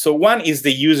inputs. So one is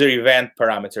the user event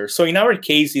parameter. So in our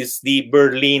case, is the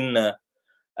Berlin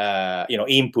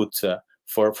input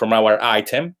from our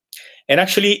item. And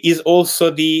actually is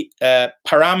also the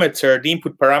parameter, the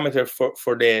input parameter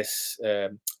for this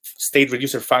state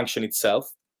reducer function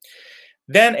itself.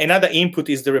 Then another input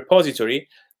is the repository,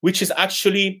 which is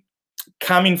actually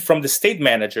coming from the state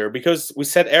manager, because we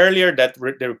said earlier that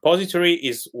the repository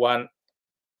is one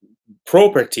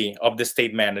property of the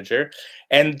state manager,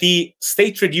 and the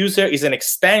state reducer is an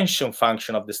extension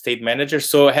function of the state manager,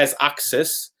 so it has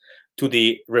access to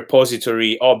the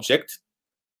repository object.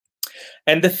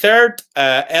 And the third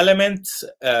element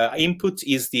input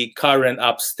is the current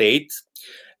app state.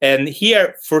 And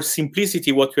here, for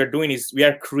simplicity, what we are doing is we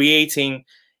are creating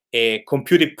a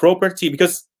computed property,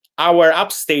 because our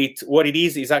app state, what it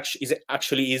is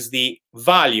actually the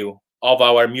value of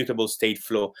our mutable state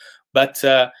flow. But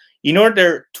in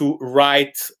order to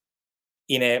write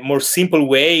in a more simple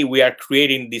way, we are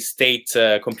creating this state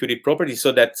computed property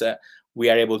so that we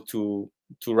are able to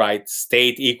write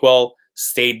state equal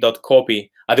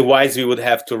state.copy. Otherwise, we would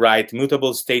have to write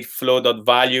mutable state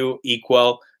flow.value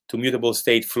equal to mutable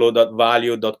state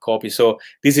flow.value.copy. So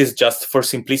this is just for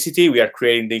simplicity. We are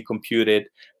creating the computed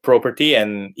property,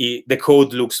 and the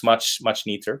code looks much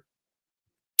neater.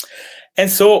 And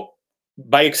so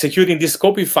by executing this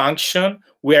copy function,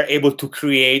 we are able to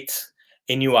create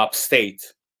a new app state.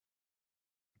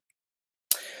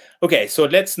 Okay, so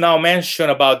let's now mention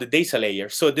about the data layer.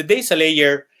 So the data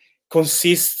layer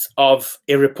consists of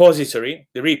a repository,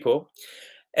 the repo,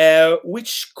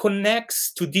 which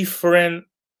connects to different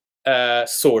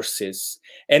sources.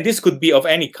 And this could be of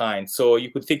any kind. So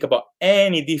you could think about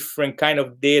any different kind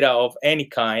of data of any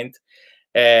kind.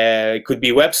 It could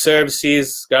be web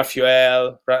services,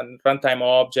 GraphQL, runtime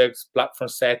objects, platform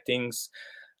settings,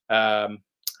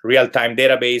 real-time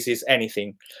databases,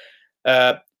 anything.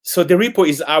 So the repo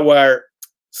is our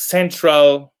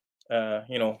central,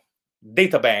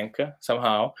 data bank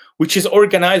somehow, which is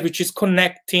organized, which is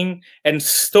connecting and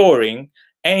storing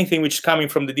anything which is coming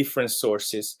from the different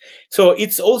sources. So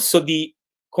it's also the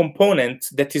component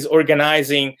that is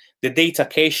organizing the data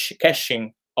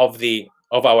caching of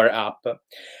our app.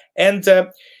 And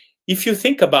if you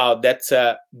think about that,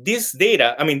 this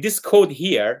data, this code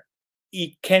here,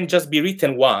 it can just be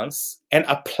written once and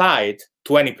applied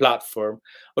to any platform.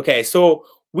 Okay, so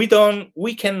we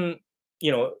can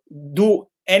do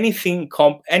anything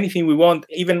we want,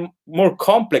 even more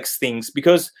complex things,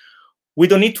 because we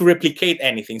don't need to replicate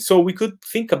anything. So we could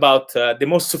think about the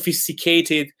most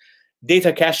sophisticated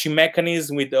data caching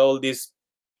mechanism with all this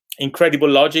incredible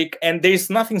logic, and there's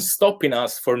nothing stopping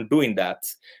us from doing that,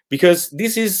 because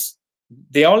this is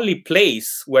the only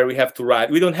place where we have to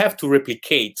write. We don't have to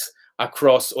replicate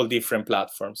across all different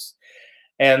platforms.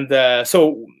 And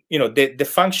so, the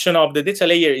function of the data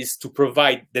layer is to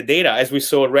provide the data, as we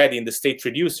saw already in the state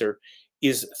reducer,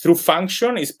 is through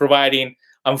function, is providing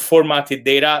unformatted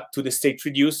data to the state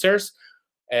reducers,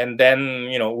 and then,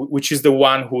 which is the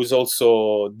one who's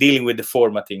also dealing with the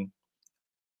formatting.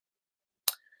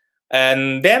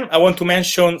 And then I want to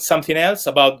mention something else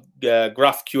about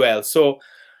GraphQL. So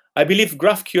I believe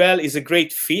GraphQL is a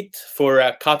great fit for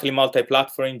Kotlin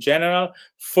multi-platform in general,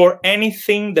 for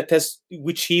anything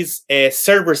which is a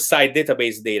server-side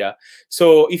database data.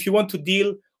 So if you want to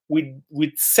deal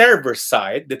with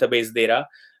server-side database data,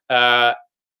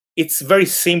 it's very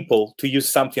simple to use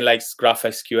something like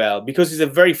GraphSQL, because it's a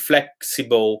very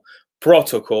flexible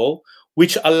protocol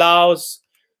which allows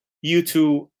you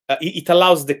to it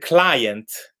allows the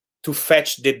client to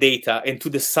fetch the data and to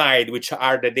decide which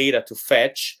are the data to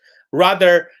fetch,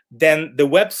 rather than the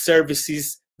web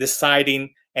services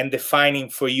deciding and defining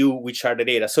for you which are the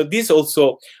data. So this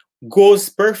also goes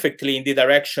perfectly in the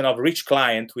direction of rich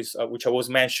client, which I was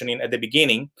mentioning at the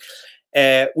beginning,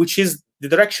 which is the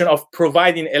direction of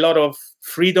providing a lot of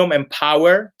freedom and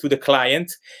power to the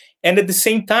client, and at the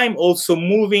same time also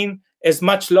moving as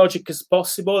much logic as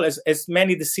possible, as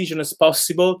many decisions as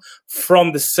possible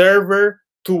from the server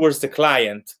towards the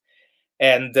client.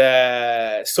 And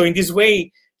so in this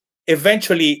way,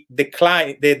 eventually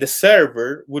the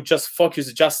server would just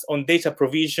focus just on data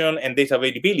provision and data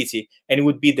availability, and it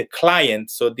would be the client,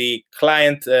 so the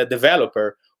client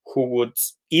developer, who would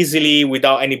easily,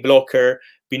 without any blocker,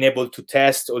 being able to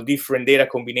test all different data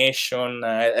combination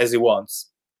as he wants.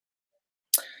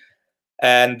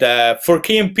 And for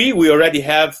KMP, we already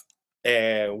have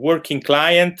a working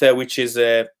client, which is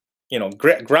a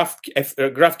GraphQL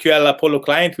Apollo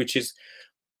client, which is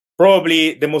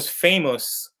probably the most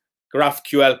famous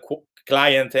GraphQL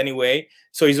client anyway.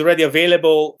 So it's already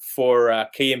available for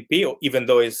KMP, even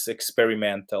though it's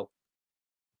experimental.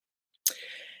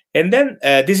 And then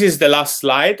this is the last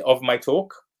slide of my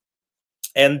talk.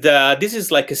 And this is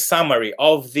like a summary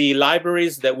of the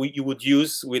libraries that you would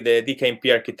use with the DKMP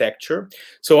architecture.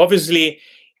 So obviously,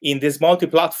 in this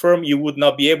multi-platform, you would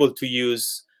not be able to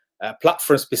use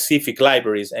platform-specific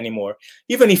libraries anymore,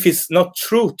 even if it's not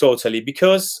true totally,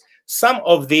 because some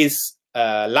of these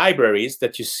libraries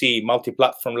that you see,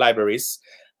 multi-platform libraries,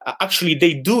 actually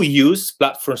they do use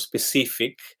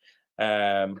platform-specific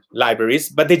libraries,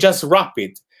 but they just wrap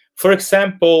it. For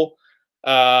example,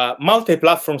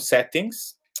 multi-platform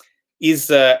settings is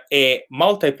a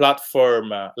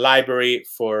multi-platform library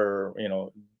for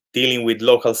dealing with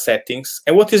local settings,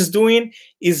 and what it's doing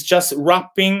is just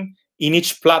wrapping in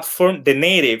each platform the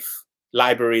native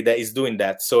library that is doing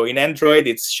that. So in Android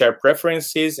it's shared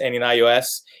preferences, and in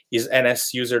iOS is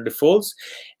NS user defaults.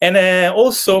 And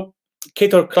also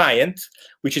Ktor client,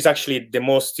 which is actually the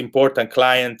most important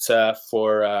client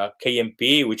for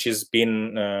KMP, which has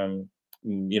been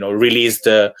released,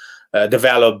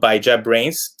 developed by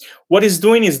JetBrains. What it's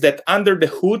doing is that under the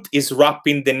hood is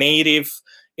wrapping the native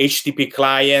HTTP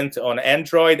client on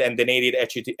Android and the native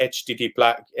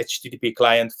HTTP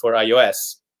client for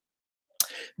iOS.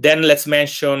 Then let's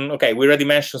mention, okay, we already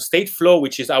mentioned Stateflow,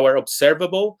 which is our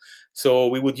observable So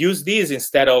we would use these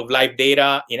instead of live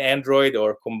data in Android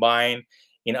or combine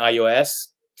in iOS.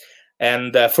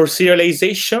 And for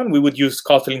serialization, we would use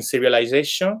Kotlin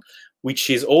serialization, which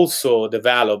is also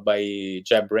developed by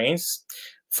JetBrains.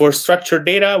 For structured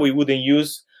data, we wouldn't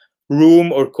use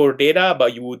Room or Core Data,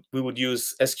 but we would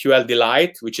use SQL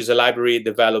Delight, which is a library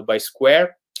developed by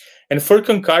Square. And for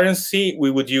concurrency, we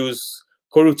would use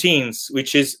coroutines,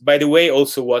 which is, by the way,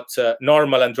 also what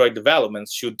normal Android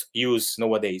developments should use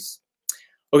nowadays.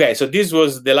 Okay, so this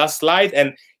was the last slide.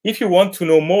 And if you want to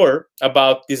know more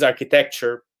about this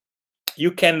architecture,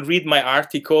 you can read my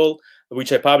article,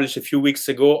 which I published a few weeks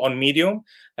ago on Medium.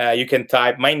 You can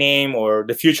type my name or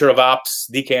the future of apps,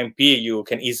 DKMP, you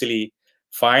can easily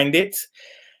find it.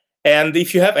 And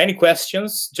if you have any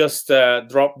questions, just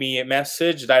drop me a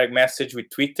message, direct message with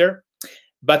Twitter.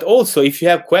 But also, if you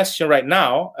have questions right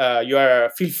now,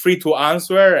 feel free to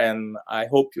answer, and I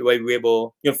hope you will be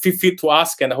able, feel free to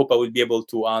ask, and I hope I will be able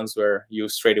to answer you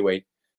straight away.